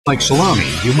Like salami,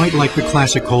 you might like the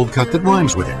classic cold cut that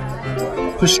rhymes with it.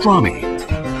 Pastrami.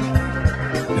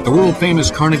 At the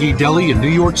world-famous Carnegie Deli in New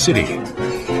York City,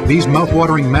 these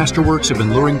mouth-watering masterworks have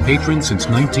been luring patrons since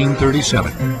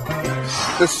 1937.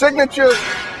 The signature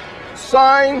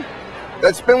sign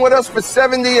that's been with us for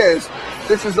 70 years.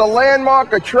 This is a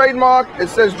landmark, a trademark. It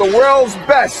says the world's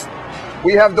best.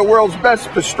 We have the world's best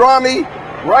pastrami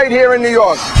right here in New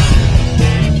York.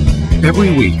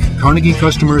 Every week, Carnegie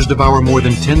customers devour more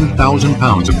than 10,000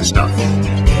 pounds of the stuff.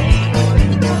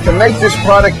 To make this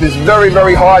product is very,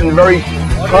 very hard and very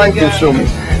time-consuming.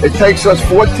 It takes us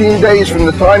 14 days from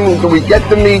the time that we get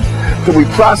the meat, till we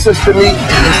process the meat,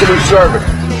 until we serve it.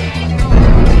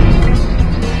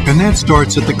 And that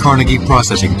starts at the Carnegie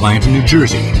processing plant in New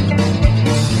Jersey,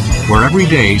 where every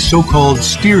day so-called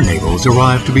steer navels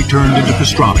arrive to be turned into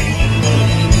pastrami.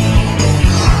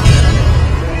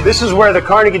 This is where the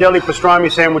Carnegie Deli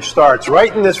pastrami sandwich starts,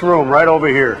 right in this room, right over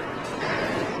here.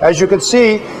 As you can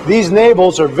see, these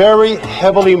navels are very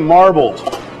heavily marbled.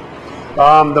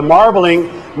 The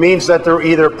marbling means that they're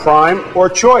either prime or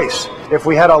choice. If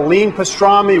we had a lean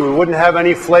pastrami, we wouldn't have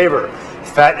any flavor.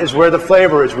 Fat is where the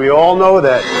flavor is. We all know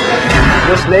that.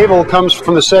 This navel comes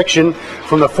from the section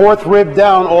from the fourth rib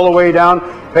down all the way down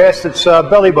past its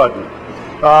belly button.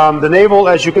 The navel,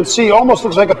 as you can see, almost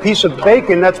looks like a piece of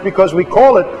bacon. That's because we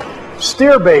call it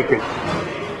steer bacon.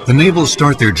 The navels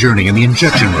start their journey in the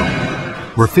injection room,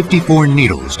 where 54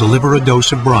 needles deliver a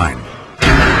dose of brine.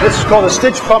 This is called a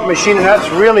stitch pump machine, and that's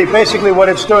really basically what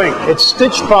it's doing. It's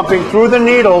stitch pumping through the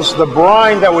needles the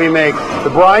brine that we make.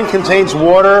 The brine contains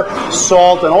water,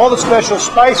 salt, and all the special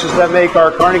spices that make our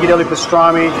Carnegie Deli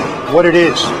pastrami what it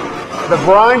is. The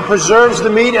brine preserves the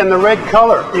meat and the red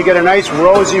color. You get a nice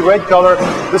rosy red color,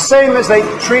 the same as they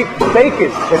treat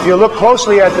bacon. If you look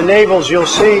closely at the navels, you'll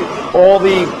see all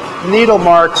the needle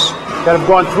marks that have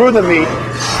gone through the meat.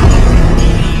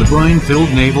 The brine-filled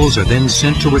navels are then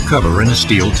sent to recover in a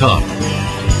steel tub.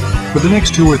 For the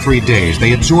next 2 or 3 days,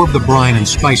 they absorb the brine and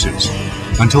spices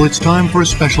until it's time for a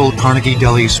special Carnegie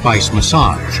Deli spice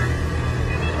massage.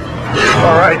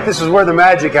 All right, this is where the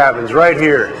magic happens, right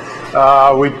here.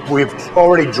 We've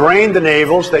already drained the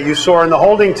navels that you saw in the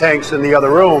holding tanks in the other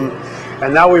room,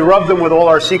 and now we rub them with all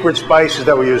our secret spices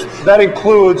that we use. That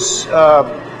includes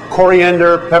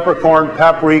coriander, peppercorn,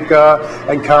 paprika,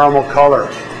 and caramel color.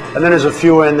 And then there's a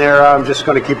few in there I'm just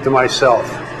going to keep to myself.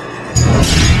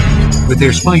 With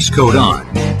their spice coat on,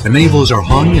 the navels are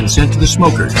hung and sent to the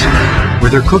smokers, where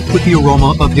they're cooked with the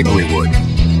aroma of hickory wood.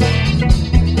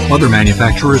 Other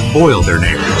manufacturers boil their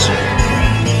navels.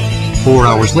 4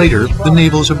 hours later, the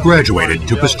navels have graduated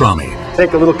to pastrami.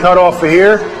 Take a little cut off of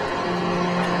here.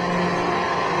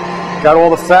 Got all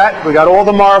the fat, we got all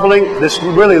the marbling. This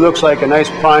really looks like a nice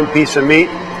prime piece of meat.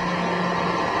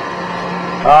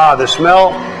 Ah, the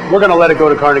smell, we're going to let it go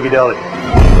to Carnegie Deli.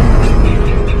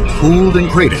 Cooled and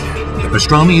crated, the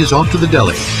pastrami is off to the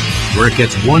deli, where it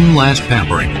gets one last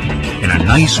pampering in a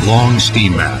nice long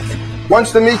steam bath.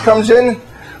 Once the meat comes in,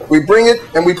 we bring it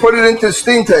and we put it into the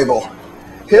steam table.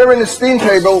 Here in the steam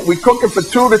table, we cook it for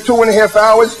 2 to 2.5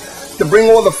 hours to bring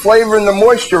all the flavor and the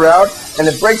moisture out, and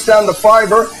it breaks down the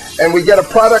fiber, and we get a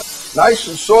product nice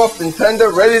and soft and tender,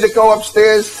 ready to go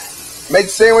upstairs, make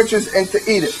sandwiches, and to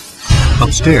eat it.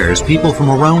 Upstairs, people from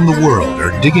around the world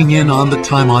are digging in on the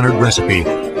time-honored recipe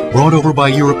brought over by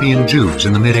European Jews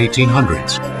in the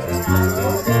mid-1800s.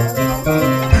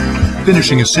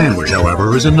 Finishing a sandwich,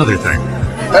 however, is another thing.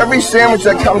 Every sandwich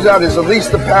that comes out is at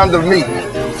least a pound of meat.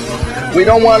 We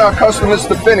don't want our customers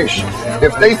to finish.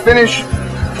 If they finish,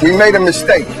 we made a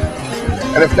mistake.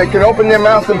 And if they can open their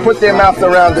mouth and put their mouth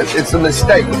around it, it's a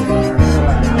mistake.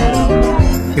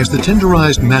 As the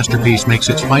tenderized masterpiece makes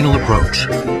its final approach,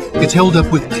 it's held up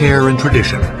with care and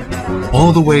tradition,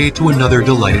 all the way to another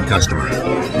delighted customer.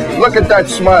 Look at that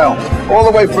smile, all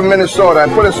the way from Minnesota. I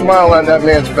put a smile on that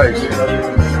man's face.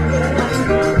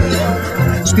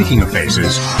 Speaking of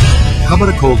faces, how about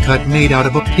a cold cut made out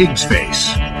of a pig's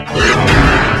face?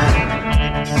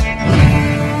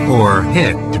 Or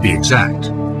head, to be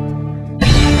exact.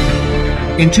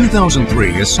 In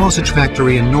 2003, a sausage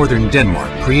factory in northern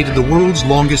Denmark created the world's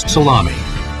longest salami.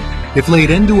 If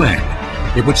laid end to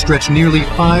end, it would stretch nearly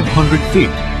 500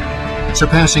 feet,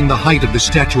 surpassing the height of the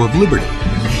Statue of Liberty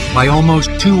by almost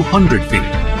 200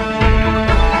 feet.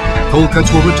 Cold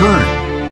cuts will return